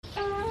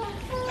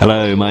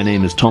Hello, my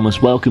name is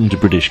Thomas. Welcome to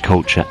British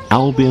Culture.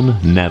 Albion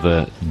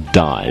Never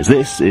Dies.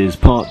 This is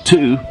part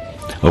 2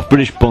 of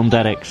British Bond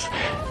Addict's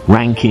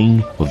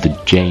ranking of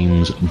the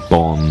James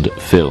Bond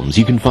films.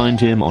 You can find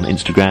him on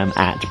Instagram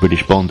at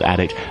British Bond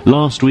Addict.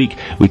 Last week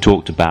we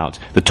talked about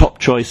the top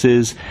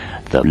choices,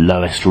 the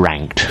lowest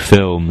ranked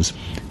films.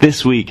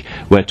 This week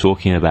we're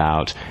talking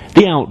about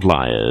the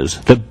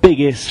outliers, the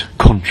biggest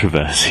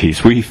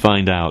controversies. We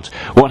find out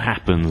what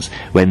happens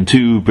when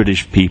two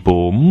British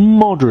people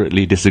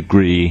moderately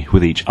disagree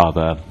with each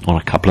other on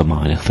a couple of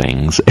minor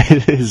things.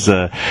 It is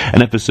an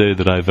episode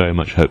that I very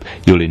much hope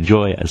you'll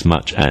enjoy as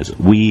much as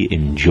we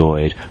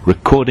enjoyed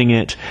recording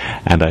it,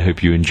 and I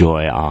hope you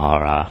enjoy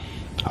our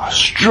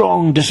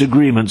strong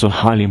disagreements on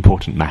highly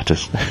important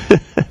matters.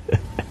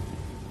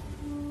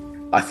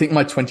 I think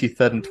my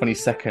 23rd and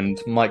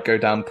 22nd might go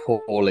down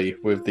poorly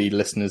with the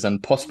listeners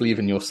and possibly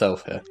even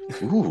yourself here.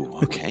 Ooh,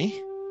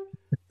 okay.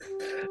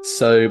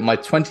 So my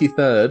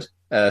 23rd,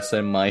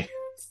 so my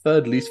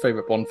third least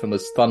favourite Bond film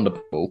is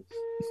Thunderball.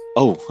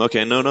 Oh,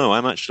 okay, no,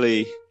 I'm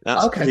actually,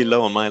 that's pretty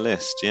low on my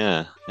list,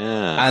 yeah.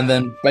 And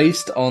then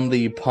based on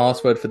the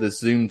password for the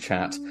Zoom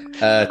chat,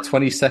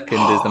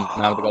 22nd is the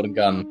Man with the Golden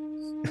Gun.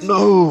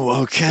 No,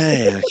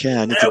 okay. I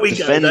need to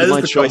defend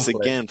my choice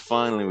again.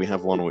 Finally, we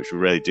have one which we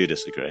really do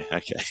disagree.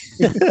 Okay.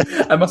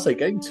 I must say,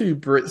 getting two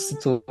Brits to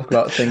talk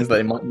about things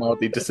they might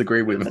mildly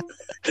disagree with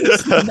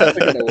is never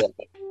going to work.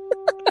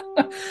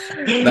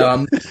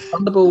 No,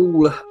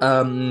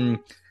 Thunderball,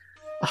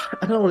 I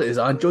don't know what it is.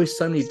 I enjoy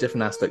so many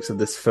different aspects of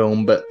this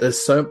film, but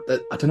there's I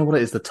don't know what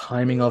it is, the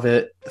timing of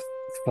it, the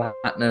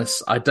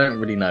flatness, I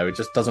don't really know. It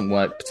just doesn't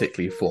work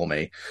particularly for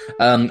me.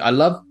 I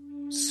love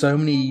so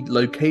many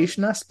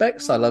location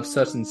aspects. I love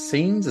certain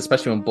scenes,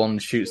 especially when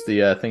Bond shoots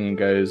the thing and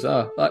goes,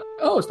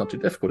 it's not too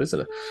difficult, is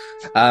it?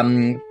 But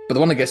the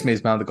one that gets me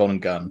is Man with the Golden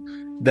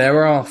Gun.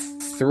 There are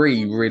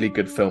 3 really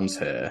good films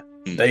here.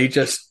 They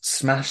just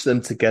smash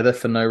them together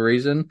for no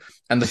reason.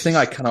 And the thing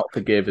I cannot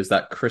forgive is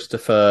that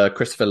Christopher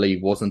Lee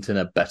wasn't in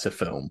a better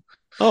film.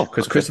 Oh,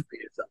 because Christopher Lee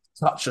is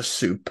such a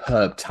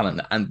superb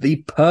talent and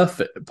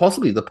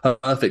possibly the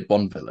perfect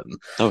Bond villain.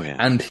 Oh yeah,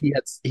 and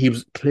he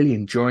was clearly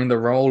enjoying the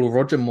role.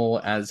 Roger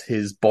Moore as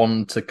his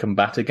Bond to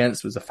combat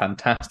against was a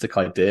fantastic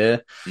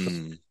idea,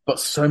 but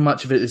so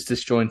much of it is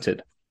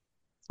disjointed.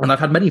 And I've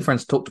had many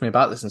friends talk to me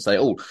about this and say,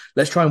 "Oh,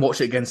 let's try and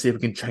watch it again, see if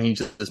we can change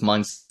this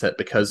mindset."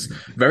 Because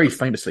very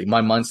famously,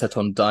 my mindset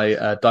on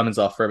Diamonds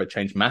Are Forever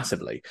changed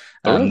massively.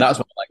 And that's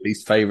one of my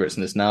least favourites,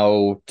 and it's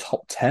now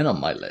top 10 on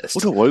my list.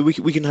 Well, don't worry,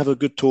 we can have a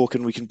good talk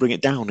and we can bring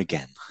it down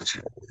again.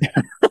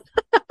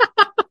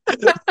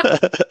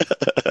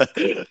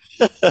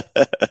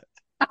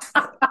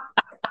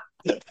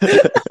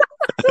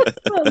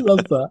 I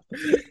love that.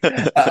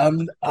 But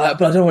I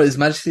don't know what His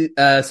Majesty.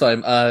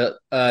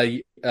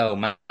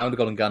 Man with the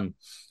Golden Gun.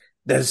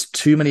 There's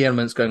too many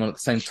elements going on at the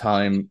same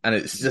time, and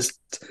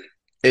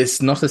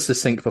it's not a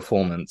succinct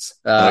performance.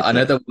 Okay. I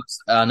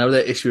know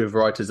the issue of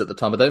writers at the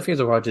time, but I don't think it was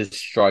a writer's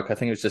strike. I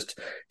think it was just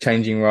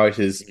changing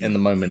writers in the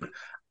moment.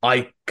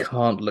 I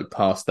can't look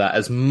past that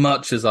as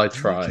much as I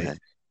try. Okay.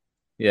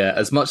 Yeah,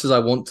 as much as I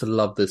want to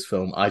love this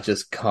film, I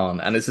just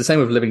can't. And it's the same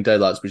with Living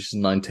Daylights, which is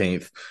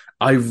 19th.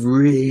 I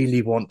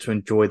really want to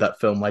enjoy that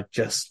film. I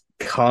just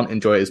can't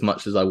enjoy it as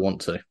much as I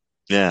want to.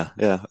 Yeah.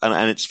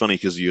 And it's funny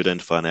because you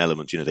identify an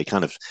element, they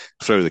kind of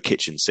throw the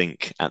kitchen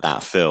sink at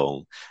that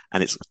film,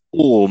 and it's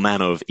all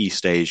manner of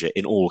East Asia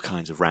in all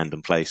kinds of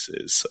random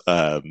places,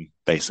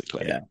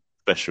 basically. Yeah.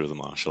 Especially with the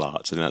martial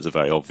arts. I think that's a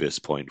very obvious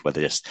point where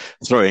they're just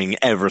throwing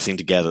everything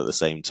together at the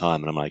same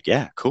time. And I'm like,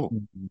 yeah, cool.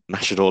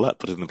 Mash it all up,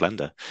 put it in the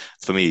blender.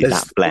 For me,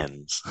 that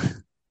blends.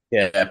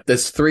 Yeah,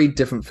 there's 3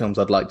 different films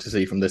I'd like to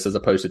see from this as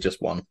opposed to just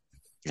one.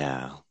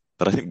 Yeah,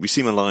 but I think we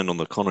seem aligned on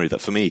the Connery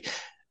that for me,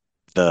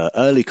 the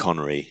early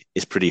Connery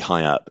is pretty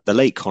high up. The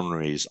late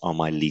Connerys are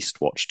my least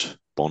watched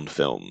Bond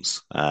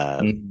films.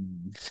 Yeah,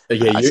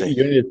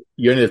 You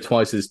Only Live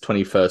Twice is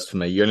 21st for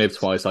me. You Only Live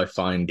Twice I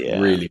find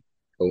really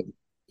cool.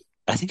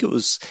 I think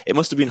it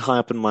must have been high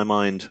up in my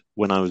mind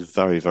when I was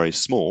very, very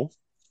small,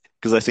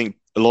 because I think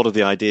a lot of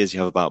the ideas you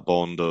have about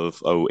Bond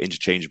of,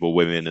 interchangeable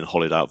women and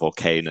hollowed out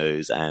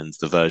volcanoes and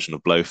the version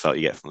of Blofeld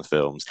you get from the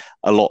films,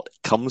 a lot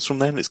comes from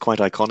them. It's quite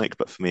iconic,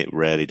 but for me, it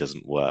really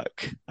doesn't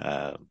work.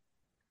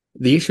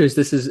 The issue is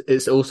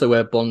it's also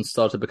where Bond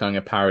started becoming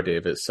a parody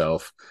of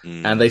itself.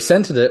 And they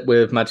centered it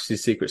with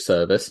Majesty's Secret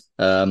Service,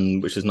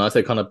 which is nice.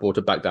 They kind of brought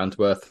it back down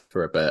to earth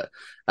for a bit.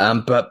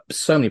 But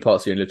so many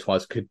parts of You Only Live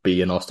Twice could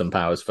be an Austin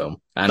Powers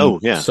film. And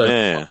have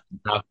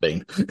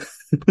been.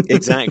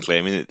 Exactly.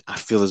 I mean, I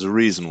feel there's a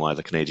reason why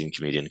the Canadian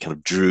comedian kind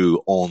of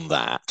drew on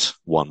that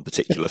one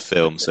particular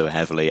film so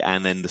heavily.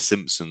 And then The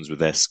Simpsons with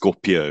their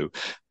Scorpio.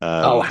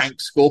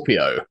 Hank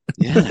Scorpio.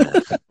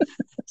 Yeah.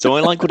 So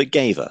I like what it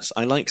gave us.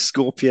 I like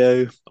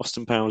Scorpio.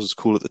 Austin Powers was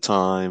cool at the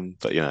time,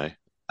 but I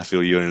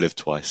feel You Only Live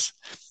Twice.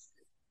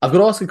 I've got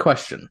to ask a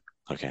question.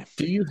 Okay.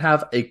 Do you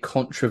have a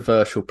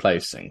controversial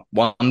placing?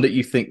 One that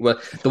you think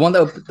the one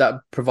that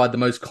provide the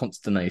most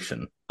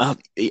consternation? I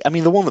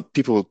mean, the one that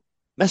people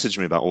message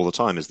me about all the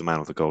time is The Man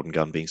with the Golden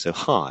Gun being so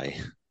high.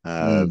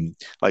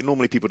 Like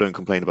normally people don't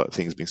complain about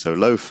things being so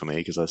low for me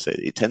because I say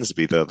it tends to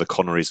be the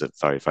Connerys are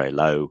very, very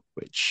low,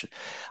 which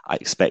I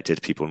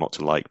expected people not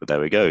to like, but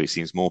there we go. It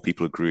seems more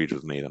people agreed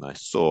with me than I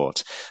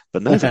thought.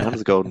 But no, The Man with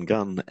the Golden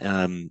Gun,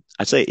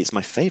 I'd say it's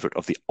my favorite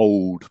of the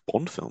old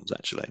Bond films,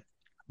 actually.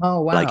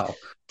 Oh, Like wow.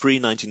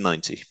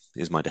 pre-1990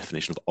 is my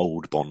definition of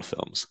old Bond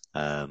films.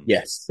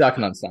 Yes, I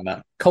can understand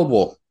that. Cold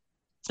War.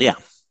 Yeah,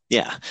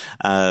 yeah.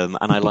 And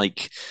I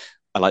like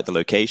the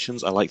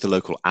locations. I like the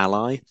local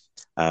ally.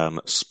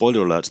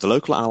 Spoiler alert, the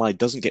local ally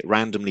doesn't get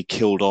randomly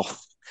killed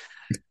off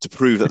to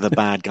prove that the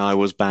bad guy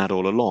was bad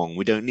all along.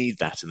 We don't need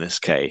that in this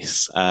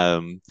case.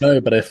 No,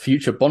 but a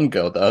future Bond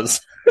girl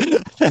does.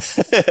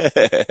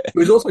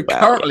 Who's also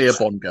currently a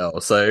Bond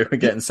girl, so we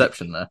get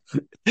Inception there.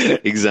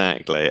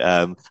 Exactly.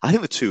 I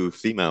think the two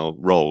female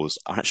roles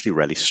are actually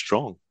really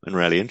strong and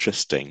really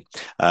interesting.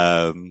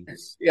 Yeah,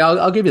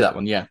 I'll give you that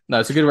one. Yeah,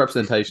 no, it's a good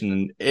representation,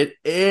 and it,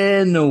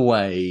 in a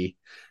way,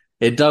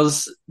 it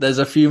does. There's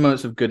a few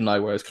moments of good night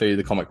where it's clearly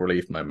the comic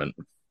relief moment.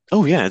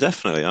 Oh yeah,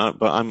 definitely.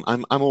 But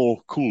I'm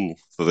all cool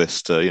for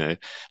this to,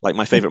 like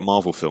my favorite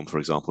Marvel film, for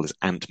example, is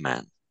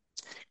Ant-Man.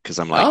 Because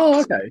I'm like,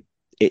 Oh, okay.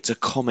 it's a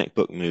comic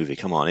book movie.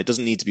 Come on, it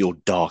doesn't need to be all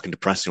dark and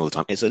depressing all the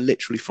time. It's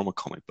literally from a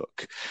comic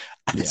book.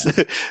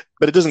 Yeah.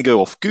 But it doesn't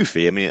go off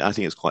goofy. I mean, I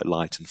think it's quite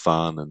light and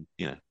fun, and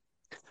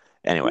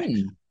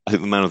anyway, I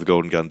think The Man with the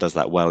Golden Gun does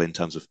that well in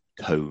terms of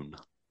tone.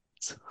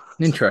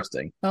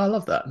 Interesting. Oh, I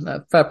love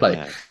that. Fair play.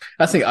 Yeah.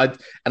 I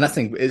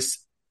think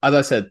it's, as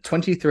I said,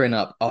 23 and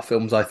up are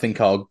films I think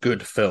are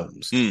good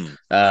films. So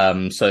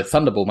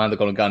Thunderball, Man with the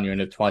Golden Gun, You're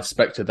in It Twice,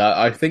 Spectre, that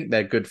I think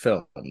they're good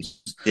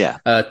films. Yeah.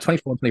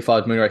 24 and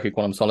 25, Moonraker,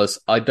 Quantum Solace,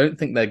 I don't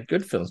think they're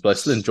good films, but I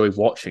still enjoy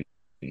watching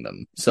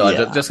them. So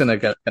I'm just going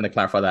to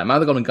clarify that. Man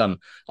with the Golden Gun,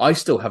 I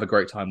still have a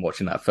great time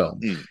watching that film.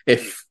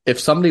 If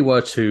somebody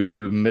were to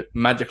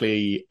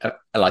magically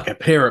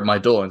appear at my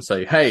door and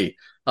say, "Hey,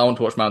 I want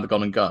to watch Man with the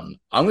Golden Gun,"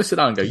 I'm going to sit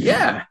down and go,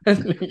 yeah,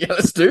 yeah,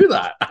 let's do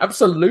that.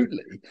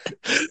 Absolutely.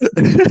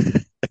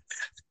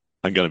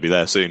 I'm going to be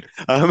there soon.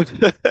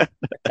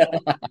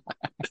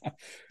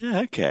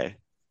 Yeah, okay.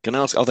 Can I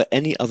ask, are there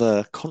any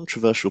other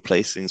controversial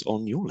placings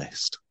on your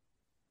list?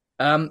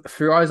 For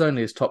Your Eyes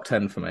Only is top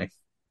 10 for me.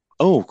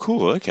 Oh,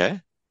 cool.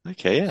 Okay.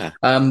 Okay, yeah.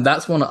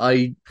 That's one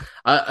I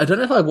don't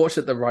know if I watched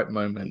it at the right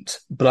moment,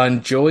 but I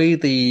enjoy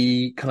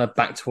the kind of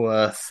back to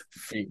earth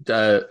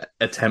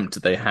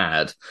attempt they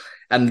had.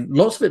 And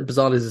lots of it,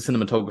 bizarrely, is the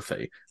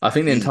cinematography. I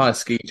think the entire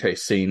ski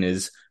chase scene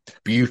is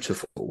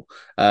beautiful.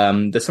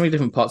 There's so many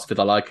different parts of it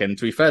I like. And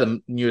to be fair,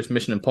 the newest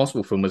Mission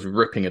Impossible film was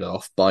ripping it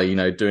off by,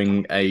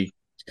 doing a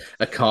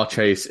car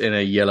chase in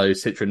a yellow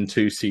Citroen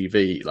 2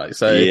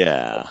 CV.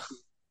 Yeah.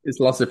 It's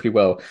lasted pretty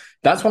well.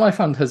 That's one I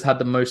found has had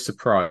the most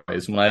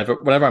surprise.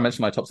 Whenever I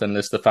mention my top 10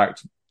 list, the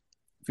fact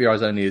For Your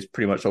Eyes Only is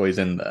pretty much always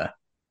in there.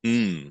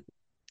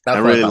 I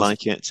really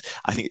like it.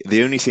 I think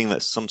the only thing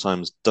that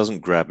sometimes doesn't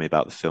grab me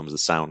about the film is the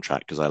soundtrack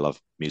because I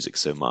love music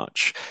so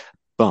much.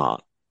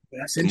 But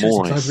the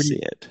more I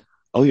see it,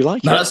 you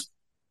like it?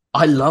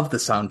 I love the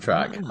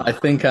soundtrack. I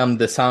think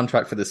the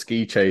soundtrack for the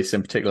ski chase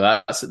in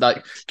particular, that's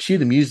like cue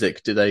the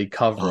music. Did a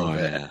cover of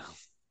it? Yeah.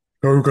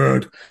 So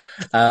good.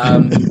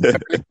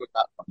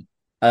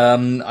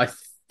 I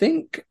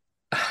think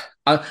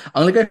I'm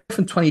going to go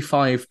from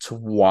 25 to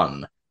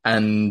 1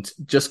 and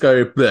just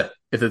go bleh,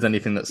 if there's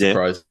anything that's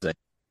surprising.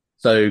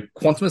 So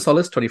Quantum of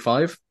Solace,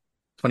 25,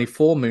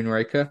 24,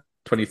 Moonraker,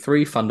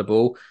 23,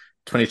 Thunderball,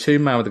 22,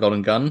 Man with the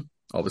Golden Gun.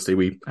 Obviously,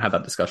 we had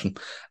that discussion.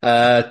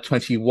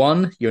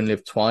 21, You Only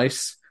Live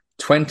Twice,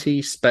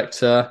 20,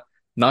 Spectre,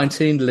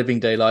 19,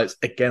 Living Daylights.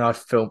 Again, a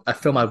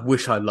film I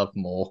wish I loved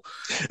more.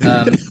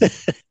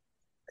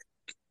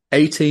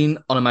 18,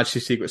 On Her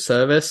Majesty's Secret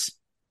Service.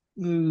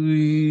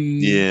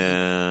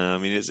 Yeah, I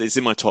mean it's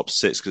in my top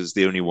 6 because it's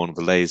the only one of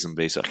the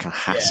Lazenby, so it kind of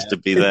has to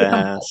be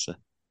there.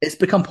 It's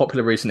become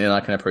popular recently, and I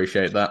can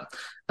appreciate that.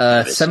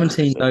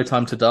 17, No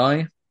Time to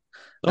Die.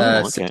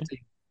 Okay.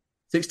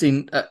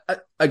 16,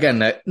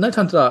 again, No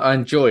Time to Die. I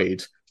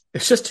enjoyed.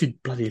 It's just too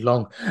bloody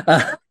long.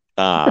 Yeah.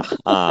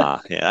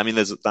 I mean,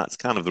 that's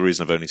kind of the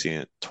reason I've only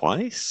seen it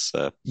twice.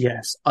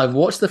 Yes, I've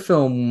watched the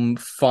film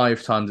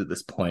 5 times at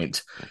this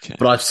point,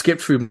 but I've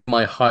skipped through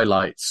my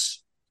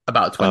highlights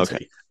about 20.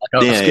 Okay.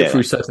 I've skipped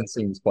through certain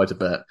scenes quite a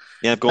bit.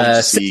 Yeah, I've gone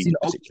to see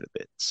particular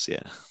bits.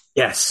 Yeah.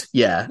 Yes,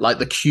 yeah, like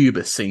the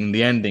Cuba scene,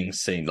 the ending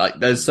scene. Like,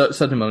 there's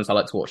certain moments I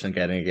like to watch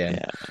again and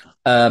again.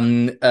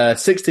 Yeah.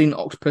 16,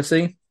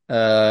 Octopussy,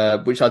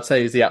 which I'd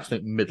say is the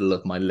absolute middle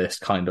of my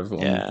list, kind of on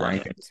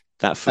rankings.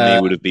 That for me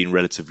would have been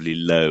relatively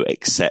low,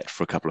 except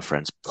for a couple of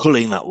friends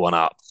pulling that one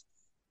up.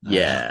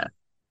 Yeah.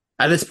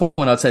 At this point,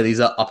 I'd say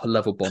these are upper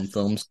level Bond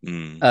films.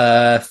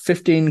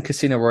 15,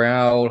 Casino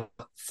Royale.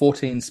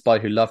 14, Spy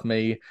Who Loved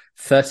Me.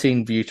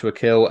 13, View to a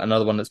Kill,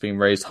 another one that's been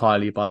raised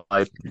highly by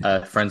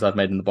friends I've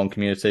made in the Bond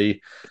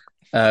community.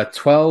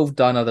 12,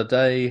 Die Another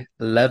Day.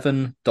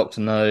 11,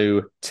 Dr.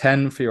 No.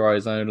 10, For Your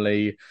Eyes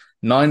Only.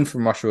 9,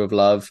 From Russia with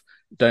Love.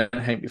 Don't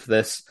hate me for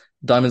this.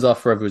 Diamonds Are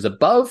Forever is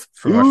above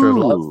From Russia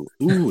with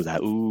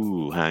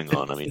Love. Hang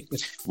on. I mean,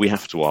 we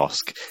have to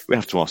ask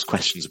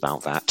questions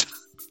about that.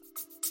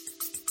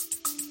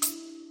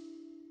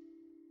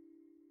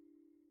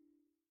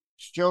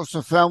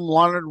 Joseph M.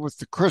 Leonard with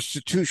the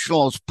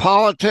Constitutionalist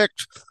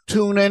Politics.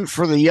 Tune in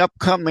for the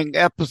upcoming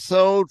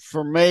episode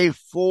for May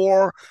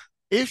 4,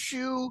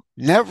 Issue,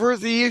 Never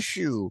the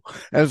Issue,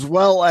 as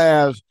well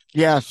as,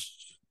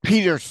 yes,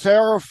 Peter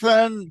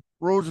Seraphin,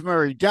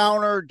 Rosemary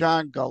Downer,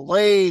 Don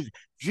Gallade,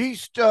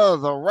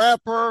 Gista the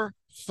Rapper,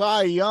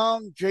 Cy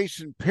Young,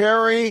 Jason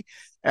Perry,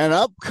 and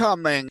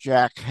upcoming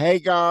Jack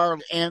Hagar,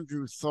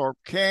 Andrew Thorpe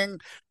King,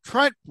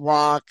 Trent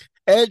Rock,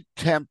 Ed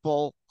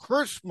Temple,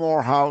 Chris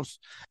Morehouse,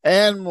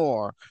 and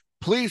more.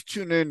 Please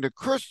tune in to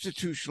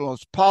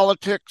Constitutionalist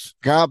Politics.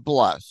 God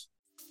bless.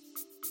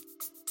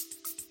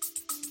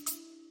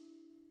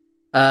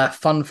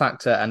 Fun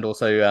factor and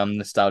also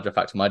nostalgia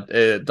factor. My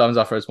Diamonds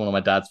Are Forever is one of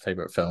my dad's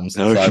favorite films,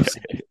 so Okay. I've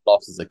seen it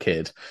lots as a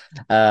kid.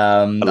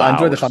 I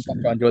enjoy the fun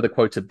factor. I enjoy the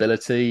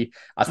quotability.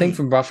 I think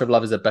From Russia of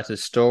Love is a better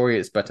story.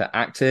 It's better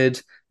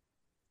acted.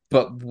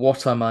 But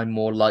what am I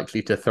more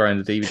likely to throw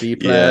in the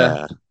DVD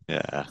player?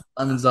 Yeah.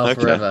 Diamonds Are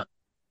Forever.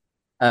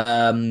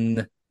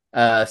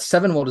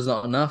 7 What Is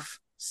Not Enough.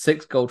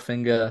 6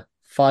 Goldfinger.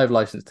 5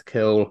 License to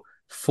Kill.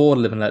 4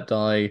 Live and Let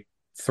Die.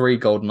 3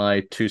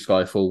 Goldeneye, 2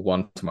 Skyfall,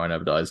 1 Tomorrow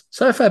Never Dies.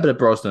 So a fair bit of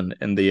Brosnan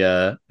in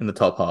the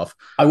top half.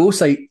 I will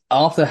say,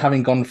 after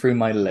having gone through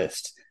my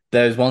list,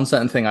 there's one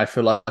certain thing I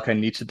feel like I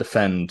need to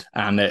defend,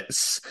 and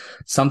it's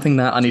something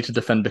that I need to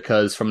defend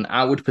because from an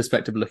outward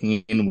perspective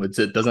looking inwards,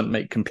 it doesn't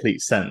make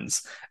complete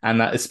sense. And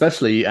that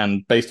especially,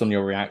 and based on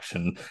your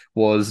reaction,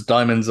 was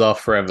Diamonds Are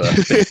Forever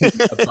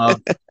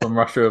above From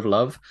Russia of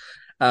Love.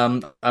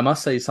 I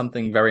must say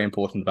something very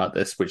important about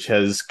this, which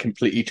has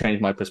completely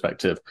changed my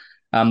perspective.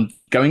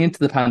 Going into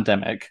the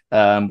pandemic,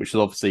 which is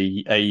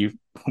obviously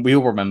we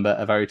all remember,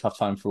 a very tough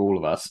time for all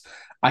of us.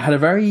 I had a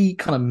very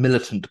kind of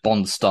militant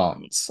Bond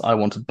stance. I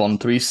wanted Bond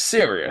to be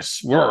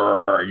serious,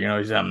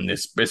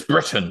 it's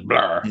Britain,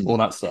 all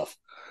that stuff.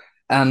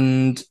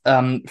 And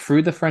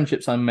through the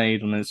friendships I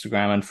made on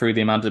Instagram and through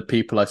the amount of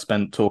people I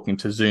spent talking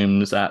to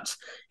Zooms at,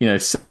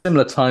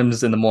 similar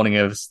times in the morning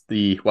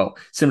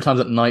similar times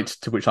at night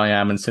to which I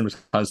am and similar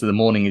times in the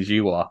morning as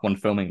you are when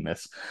filming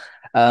this,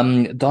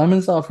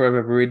 Diamonds Are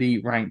Forever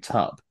really ranked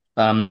up.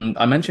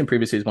 I mentioned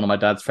previously it's one of my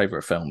dad's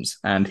favorite films,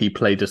 and he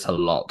played it a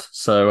lot.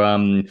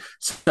 So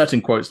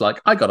certain quotes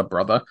like "I got a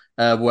brother"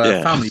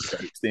 were family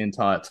jokes the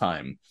entire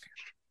time.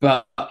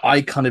 But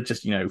I kind of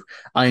just,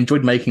 I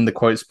enjoyed making the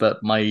quotes,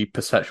 but my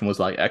perception was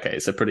like, okay,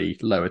 it's a pretty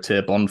lower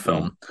tier Bond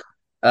film.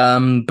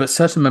 But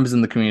certain members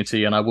in the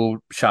community, and I will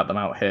shout them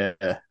out here,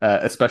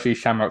 especially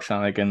Shamrock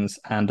Shenanigans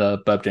and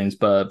Burb James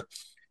Burb,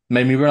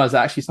 made me realize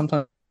that actually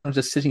sometimes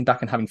just sitting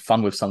back and having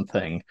fun with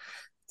something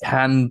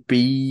can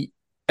be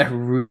a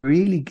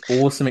really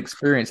awesome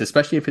experience,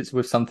 especially if it's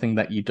with something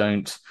that you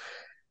don't,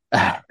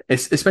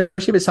 especially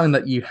if it's something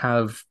that you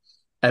have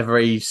a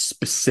very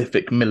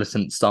specific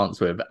militant stance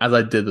with, as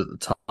I did at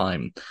the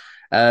time.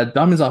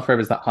 Diamonds Are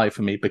Forever is that high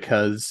for me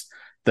because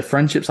the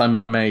friendships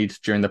I made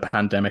during the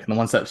pandemic and the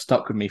ones that have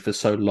stuck with me for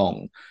so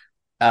long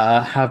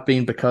have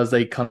been because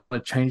they kind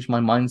of changed my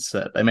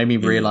mindset. They made me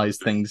realize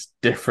things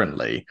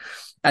differently.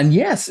 And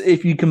yes,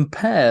 if you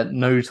compare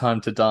No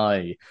Time to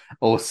Die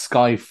or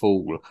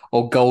Skyfall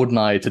or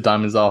Goldeneye to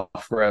Diamonds Are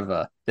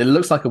Forever, it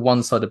looks like a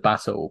one-sided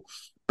battle.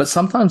 But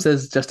sometimes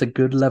there's just a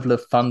good level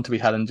of fun to be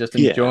had and just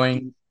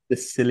enjoying the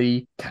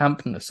silly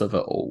campness of it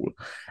all.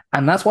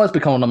 And that's why it's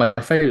become one of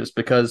my favorites,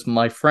 because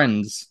my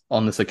friends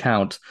on this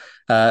account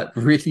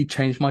really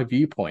changed my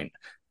viewpoint.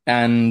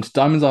 And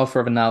Diamonds Are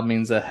Forever now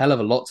means a hell of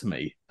a lot to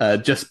me,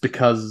 just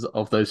because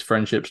of those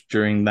friendships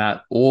during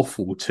that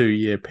awful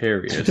 2-year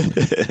period.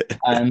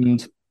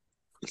 And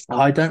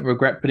I don't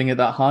regret putting it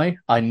that high.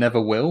 I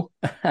never will.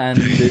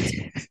 And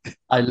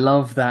I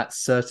love that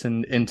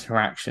certain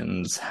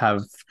interactions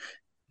have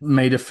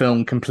made a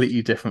film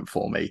completely different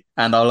for me.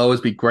 And I'll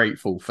always be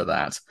grateful for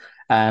that.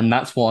 And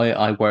that's why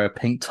I wear a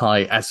pink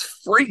tie as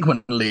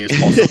frequently as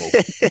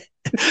possible.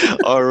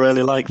 I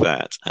really like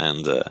that.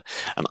 And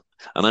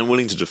I'm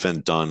willing to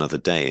defend Die Another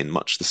Day in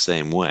much the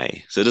same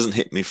way. So it doesn't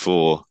hit me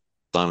for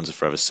Diamonds Are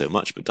Forever so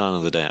much, but Die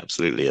Another Day,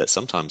 absolutely. That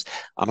sometimes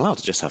I'm allowed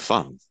to just have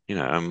fun.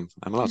 I'm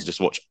allowed to just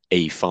watch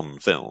a fun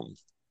film.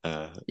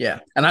 Yeah,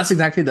 and that's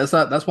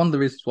one of the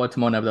reasons why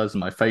Tomorrow Never Dies is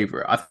my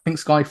favorite. I think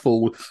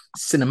Skyfall,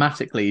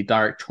 cinematically,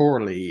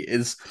 directorially,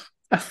 is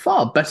a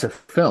far better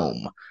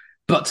film.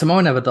 But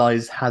Tomorrow Never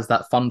Dies has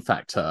that fun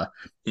factor,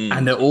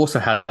 and it also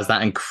has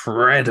that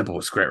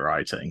incredible script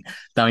writing.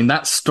 I mean,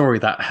 that story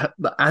that,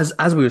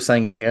 as we were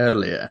saying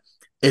earlier,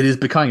 it is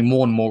becoming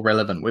more and more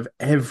relevant with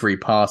every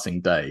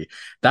passing day.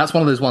 That's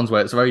one of those ones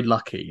where it's very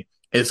lucky.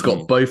 It's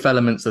got both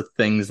elements of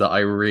things that I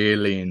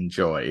really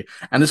enjoy.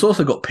 And it's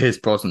also got Pierce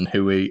Brosnan,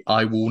 who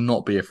I will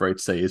not be afraid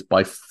to say is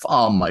by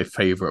far my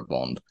favourite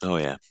Bond. Oh,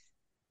 yeah.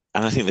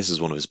 And I think this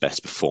is one of his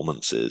best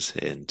performances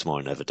in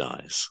Tomorrow Never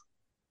Dies.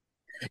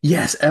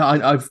 Yes,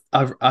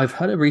 I've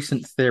heard a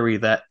recent theory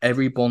that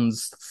every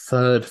Bond's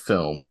third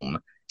film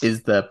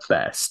is their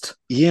best.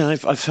 Yeah,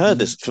 I've heard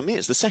this. For me,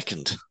 it's the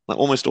second. Like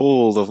almost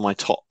all of my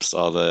tops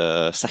are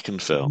the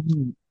second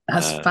film.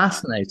 That's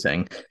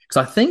fascinating, because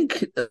I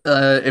think if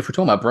we're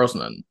talking about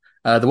Brosnan,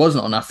 There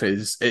wasn't enough.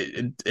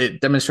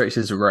 It demonstrates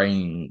his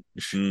range.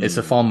 It's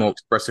a Mm, far more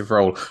expressive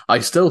role. I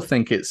still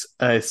think it's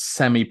a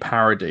semi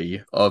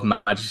parody of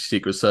Majesty's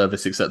Secret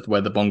Service, except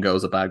where the Bond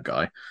girl's a bad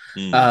guy.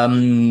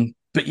 mm.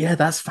 But yeah,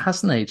 that's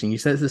fascinating. You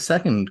said it's the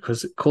second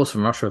because Course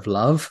from Russia of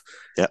Love.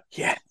 Yep.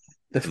 Yeah,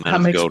 The Man that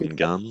with the makes me Golden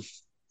Gun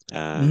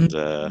and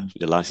mm,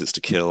 Your License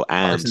to Kill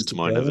and License to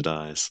Tomorrow Never Kill.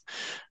 Dies.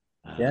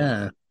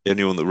 Yeah. The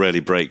only one that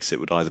really breaks it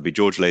would either be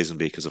George Lazenby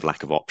because of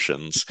lack of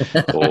options,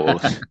 or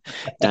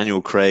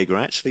Daniel Craig, or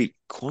actually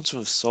Quantum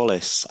of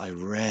Solace. I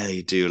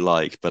really do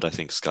like, but I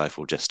think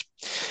Skyfall just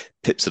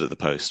pips it at the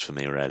post for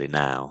me really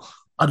now.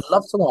 I'd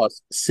love to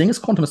ask, seeing as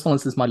Quantum of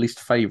Solace is my least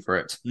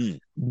favorite, Hmm.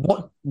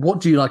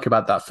 what do you like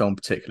about that film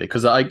particularly?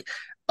 Because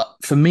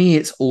for me,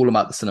 it's all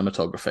about the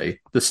cinematography.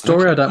 The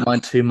story I Okay. don't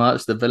mind too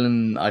much. The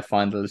villain I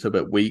find a little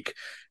bit weak.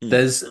 Hmm.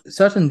 There's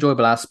certain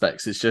enjoyable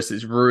aspects. It's just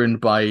it's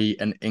ruined by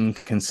an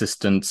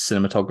inconsistent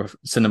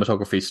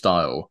cinematography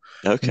style.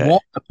 Okay.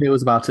 What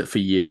appeals about it for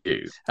you?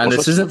 Well, And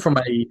first of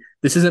all,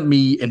 this isn't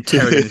me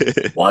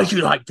interrogating. Why do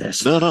you like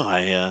this? no,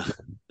 no,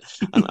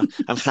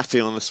 I'm happy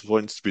on this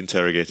point to be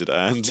interrogated,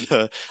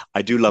 and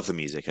I do love the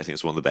music. I think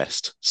it's one of the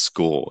best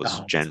scores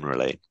Oh,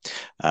 generally.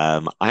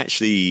 I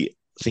actually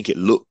think it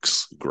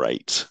looks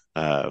great,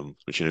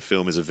 which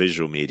film is a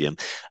visual medium.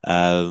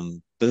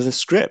 But the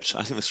script,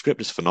 I think the script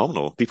is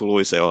phenomenal. People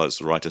always say, "Oh, it's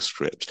the writer's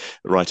script,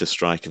 the writer's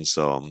strike, and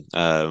so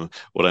on."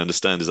 What I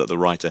understand is that the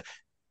writer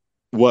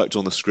worked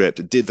on the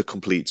script, did the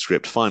complete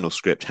script, final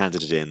script,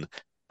 handed it in,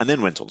 and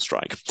then went on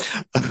strike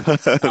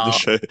to oh,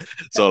 show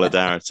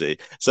solidarity.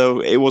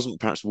 So it wasn't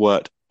perhaps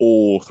worked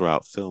all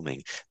throughout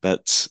filming,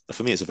 but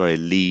for me, it's a very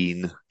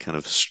lean, kind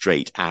of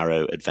straight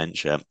arrow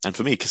adventure. And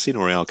for me, Casino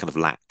Royale kind of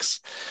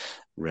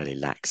really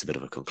lacks a bit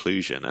of a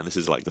conclusion. And this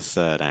is like the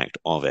third act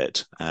of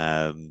it.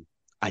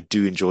 I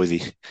do enjoy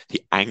the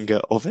anger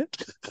of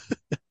it.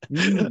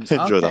 I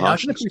enjoy the okay.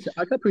 harshness,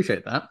 I can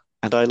appreciate that.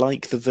 and I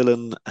like the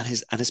villain and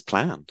his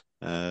plan.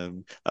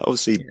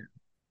 Obviously,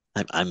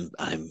 Yeah.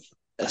 I'm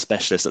a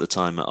specialist at the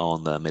time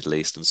on the Middle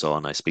East and so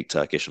on. I speak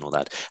Turkish and all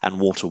that, and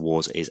water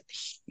wars is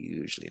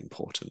hugely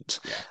important,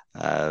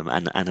 Yeah.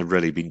 and have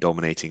really been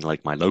dominating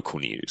like my local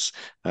news.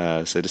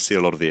 So to see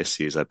a lot of the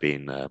issues have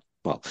been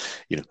well,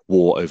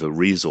 war over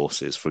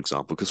resources, for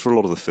example, because for a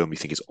lot of the film you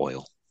think it's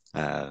oil.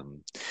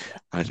 Um,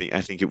 Yeah.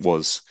 I think it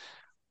was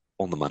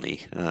on the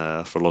money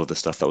for a lot of the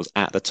stuff that was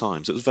at the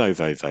time. So it was very,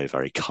 very, very,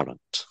 very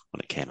current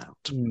when it came out.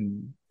 Hmm.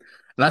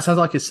 And that sounds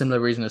like a similar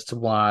reason as to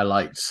why I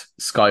liked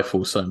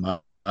Skyfall so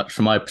much.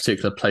 For my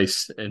particular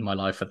place in my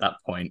life at that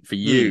point, for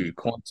Hmm. you,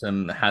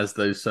 Quantum has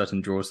those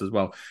certain draws as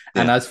well.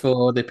 And Yeah, as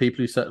for the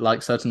people who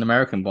like certain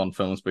American Bond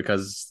films,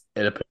 because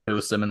it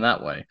appeals to them in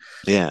that way.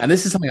 yeah, And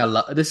this is something I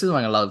love. This is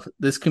something I love.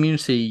 This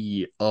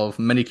community of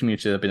many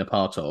communities I've been a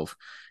part of.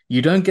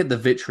 You don't get the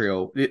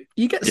vitriol.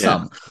 You get yeah.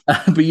 some,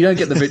 but you don't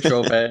get the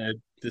vitriol of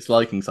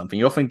disliking something.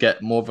 You often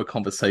get more of a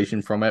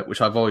conversation from it, which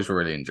I've always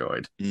really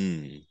enjoyed.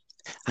 Hmm.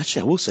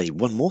 Actually, I will say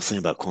one more thing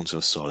about Quantum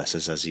of Solace,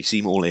 as you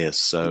seem all ears,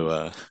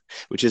 so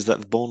which is that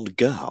the Bond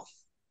girl.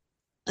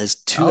 There's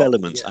two Oh,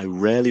 elements yeah. I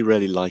really,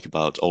 really like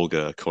about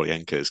Olga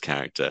Korylenko's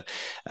character,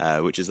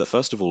 which is that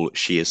first of all,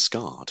 she is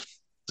scarred,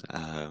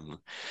 um,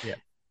 Yeah.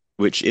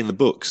 which in the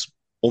books,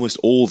 almost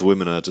all the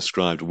women are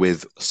described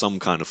with some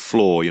kind of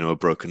flaw, a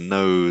broken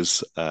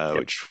nose, Yep.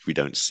 which we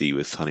don't see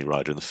with Honey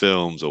Rider in the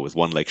films, or with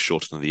one leg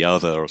shorter than the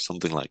other, or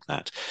something like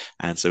that.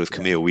 And so with Yeah.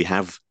 Camille, we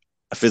have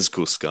a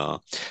physical scar.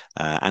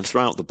 And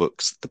throughout the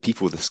books, the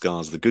people with the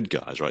scars are the good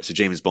guys, right? So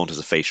James Bond has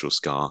a facial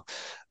scar.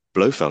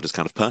 Blofeld is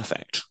kind of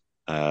perfect.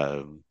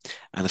 And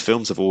the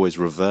films have always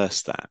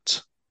reversed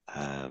that.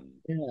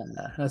 Um,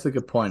 Yeah, that's a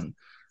good point.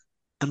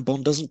 and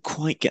Bond doesn't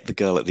quite get the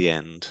girl at the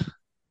end,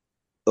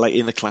 like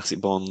in the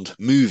classic Bond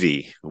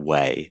movie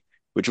way,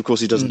 which of course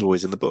he doesn't Mm.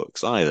 always in the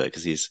books either,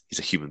 because he's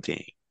a human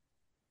being.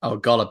 Oh,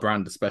 Gala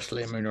Brand,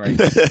 especially in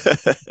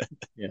Moonraker.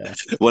 Yeah.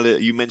 Well,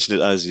 you mentioned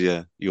it as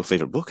your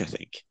favorite book, I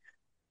think.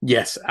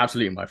 Yes,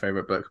 absolutely my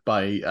favorite book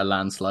by a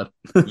landslide.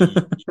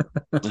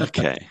 Hmm.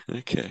 Okay,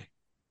 okay.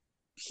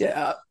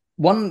 Yeah.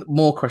 One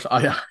more question.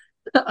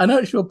 I know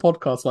it's your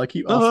podcast, so I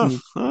keep Oh, asking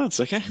you, oh, that's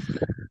okay.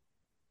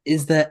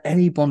 is there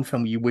any Bond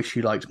film you wish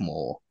you liked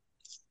more?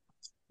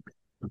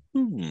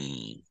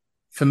 Hmm.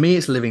 For me,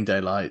 it's Living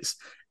Daylights.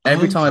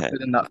 Every time I Okay.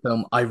 put in that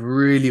film, I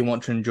really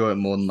want to enjoy it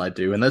more than I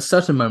do. And there's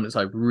certain moments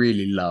I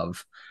really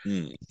love.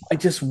 Hmm. I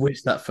just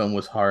wish that film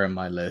was higher in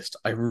my list.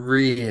 I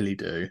really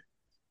do.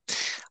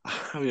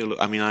 Have a look.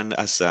 I mean, as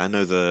I say, I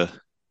know the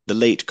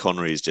late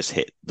Connerys just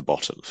hit the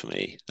bottom for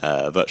me.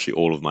 Virtually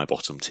all of my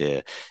bottom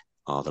tier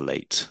are the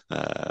late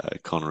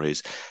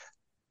Connerys.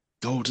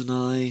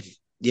 GoldenEye,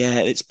 yeah,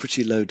 it's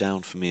pretty low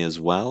down for me as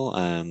well.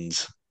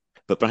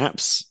 But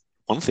perhaps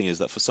one thing is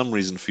that for some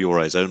reason, For Your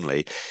Eyes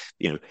Only,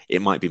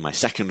 it might be my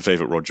second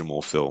favorite Roger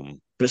Moore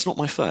film, but it's not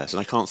my first,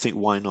 and I can't think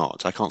why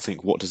not. I can't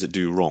think what does it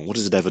do wrong? What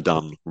has it ever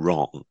done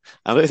wrong?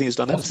 I don't think it's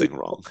done Possibly, anything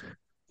wrong.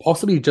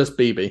 possibly just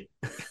BB.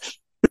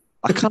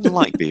 I kind of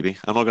like BB.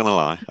 I'm not going to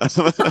lie.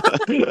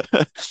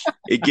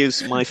 It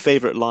gives my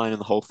favourite line in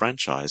the whole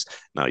franchise.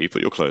 Now you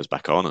put your clothes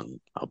back on,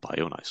 and I'll buy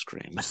you an ice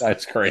cream.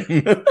 Ice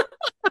cream.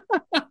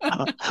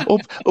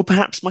 Or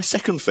perhaps my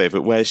second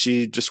favourite, where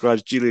she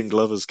describes Julian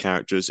Glover's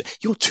character as,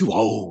 "You're too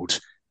old."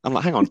 I'm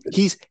like, hang on,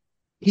 he's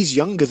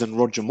younger than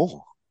Roger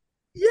Moore.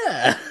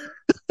 Yeah.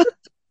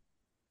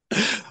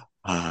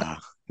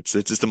 It's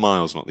the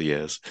miles, not the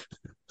years.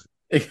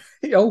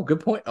 Oh, good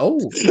point. Oh,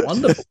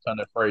 wonderful kind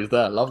of phrase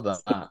there. Love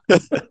that.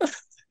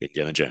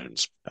 Indiana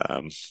Jones.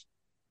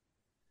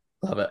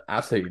 Love it.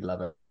 Absolutely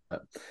love it.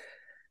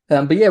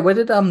 But yeah, where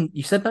did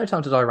you said No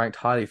Time to Die ranked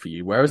highly for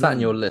you? Where was that in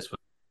your list?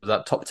 Was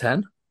that top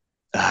 10?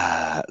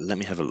 Let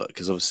me have a look,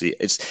 because obviously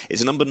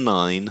it's number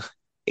 9,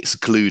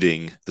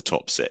 excluding the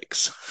top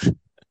 6.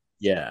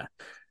 Yeah.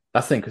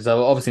 That's the thing, because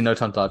obviously No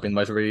Time to Die being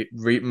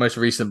the most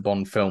recent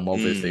Bond film,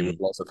 obviously, with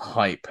lots of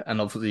hype,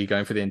 and obviously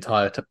going through the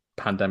entire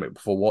pandemic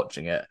before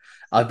watching it.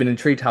 I've been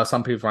intrigued how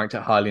some people ranked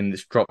it highly and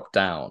it's dropped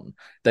down.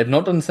 They've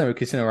not done the same with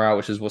Casino Royale,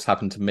 which is what's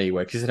happened to me,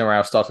 where Casino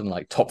Royale started in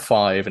like top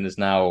 5 and is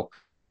now,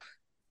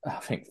 I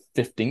think,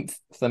 15th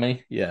for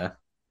me. Yeah.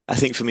 I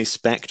think for me,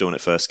 Spectre, when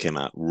it first came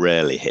out,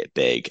 rarely hit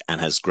big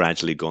and has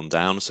gradually gone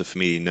down. So for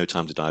me, No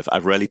Time to Die,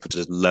 I've rarely put it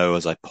as low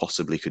as I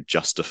possibly could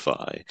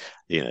justify.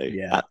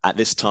 At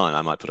this time,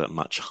 I might put it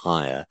much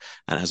higher,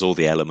 and it has all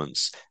the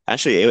elements.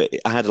 Actually,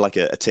 I had like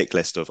a tick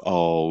list of,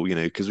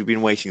 because we've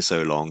been waiting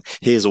so long.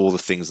 Here's all the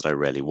things that I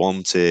really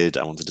wanted.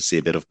 I wanted to see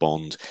a bit of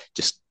Bond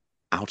just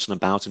out and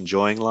about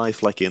enjoying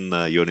life, like in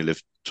You Only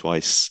Live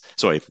Twice.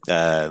 Sorry,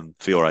 For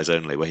Your Eyes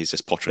Only, where he's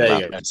just pottering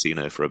about the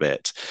casino for a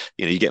bit.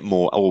 You get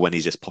more, or when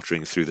he's just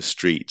pottering through the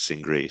streets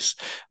in Greece.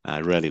 I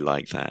really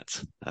like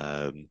that.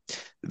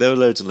 There were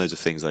loads and loads of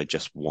things I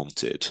just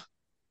wanted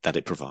that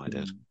it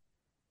provided.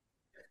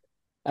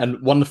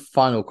 And one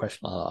final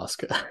question I'll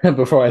ask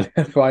before I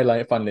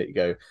finally let you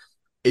go: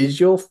 is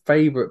your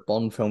favorite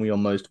Bond film your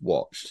most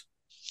watched?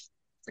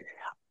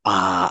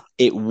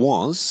 It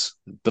was,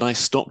 but I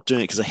stopped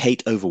doing it because I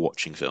hate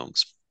overwatching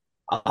films.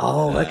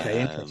 Oh,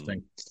 okay,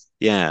 interesting.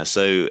 Yeah,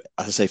 so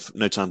as I say,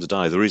 No Time to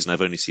Die, the reason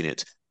I've only seen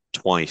it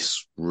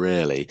twice,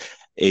 really,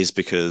 is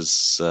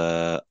because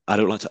I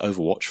don't like to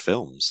overwatch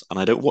films, and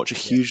I don't watch a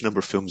huge number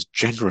of films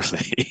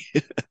generally.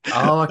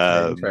 Oh,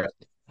 okay, interesting.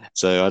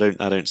 So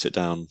I don't sit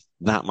down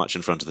that much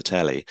in front of the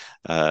telly.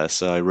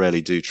 So I rarely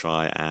do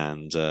try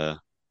and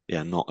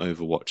not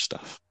overwatch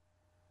stuff.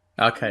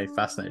 Okay,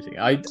 fascinating.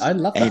 I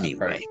love that.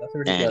 Anyway,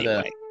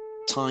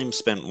 time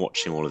spent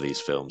watching all of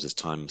these films is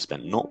time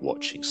spent not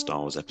watching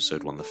Star Wars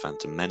Episode 1: The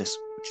Phantom Menace,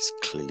 which is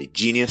clearly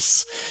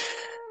genius.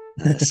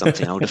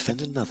 Something I would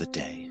defend another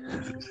day.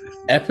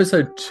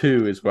 Episode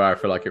 2 is where I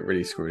feel like it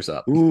really screws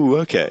up. Ooh,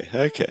 okay.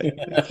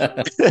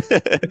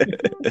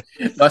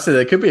 I said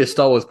there could be a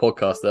Star Wars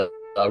podcast there.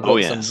 I've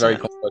got some very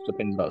controversial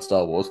opinions about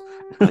Star Wars.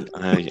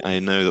 I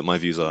know that my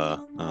views are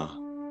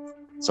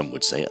some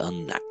would say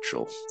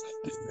unnatural.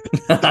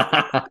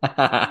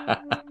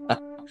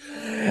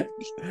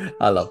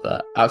 I love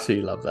that.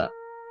 Absolutely love that.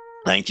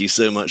 Thank you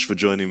so much for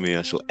joining me.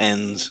 I shall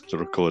end the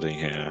recording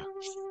here.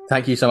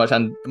 Thank you so much.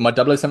 And my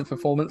 007th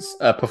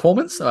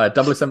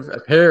 007th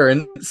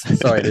appearance.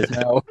 Sorry, it is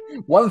now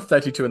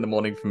 1:32 in the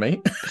morning for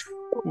me.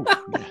 Ooh,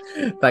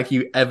 yeah. Thank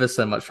you ever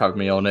so much for having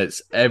me on.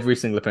 Every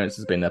single appearance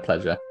has been a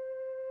pleasure.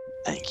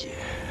 Thank you.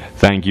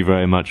 Thank you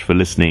very much for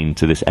listening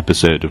to this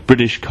episode of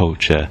British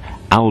Culture,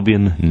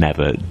 Albion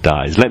Never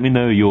Dies. Let me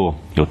know your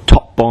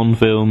top Bond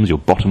films, your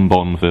bottom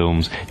Bond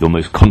films, your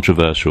most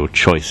controversial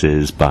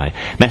choices by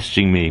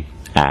messaging me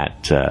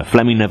at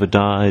Fleming Never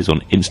Dies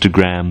on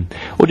Instagram,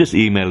 or just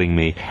emailing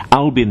me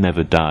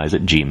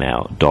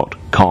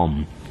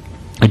albionneverdies@gmail.com.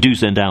 I do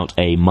send out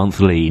a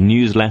monthly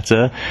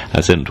newsletter.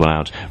 I sent one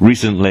out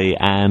recently,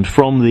 and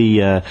from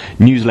the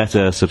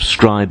newsletter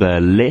subscriber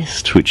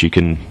list, which you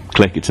can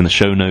click, it's in the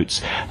show notes,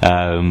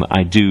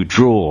 I do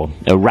draw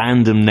a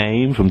random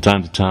name from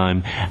time to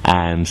time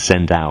and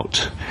send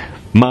out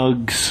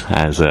mugs,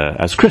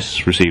 as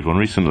Chris received one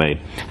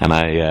recently, and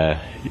I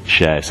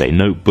share, say,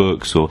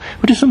 notebooks, or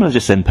just sometimes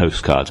just send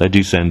postcards. I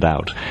do send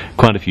out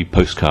quite a few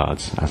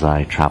postcards as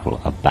I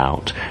travel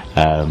about.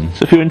 So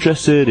if you're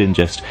interested in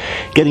just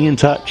getting in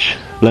touch,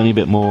 learning a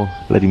bit more,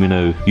 letting me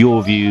know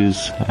your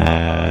views,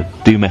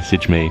 do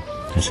message me,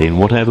 I say, in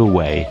whatever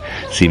way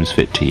seems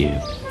fit to you.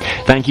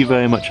 Thank you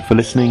very much for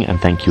listening, and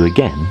thank you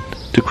again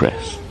to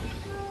Chris.